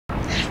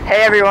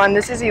Hey everyone,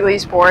 this is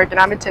Elise and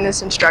I'm a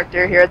tennis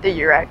instructor here at the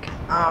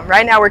UREC.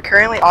 Right now we're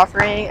currently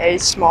offering a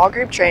small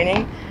group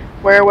training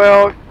where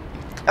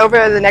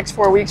over the next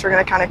 4 weeks, we're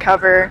going to kind of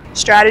cover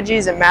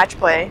strategies and match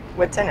play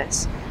with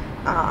tennis.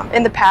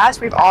 In the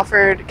past, we've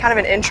offered kind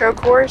of an intro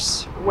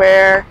course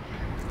where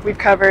we've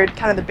covered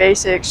kind of the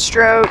basic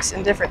strokes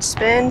and different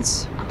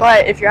spins,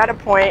 but if you're at a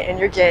point in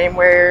your game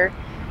where you're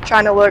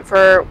trying to look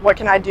for what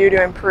can I do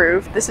to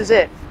improve, this is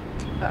it.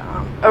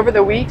 Over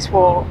the weeks,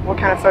 we'll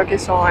kind of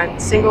focus on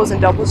singles and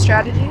doubles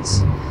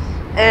strategies,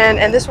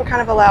 and this will kind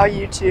of allow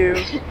you to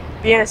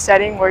be in a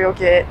setting where you'll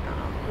get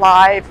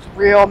live,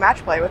 real match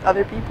play with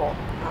other people.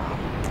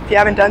 If you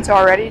haven't done so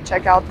already,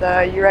 check out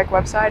the UREC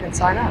website and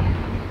sign up.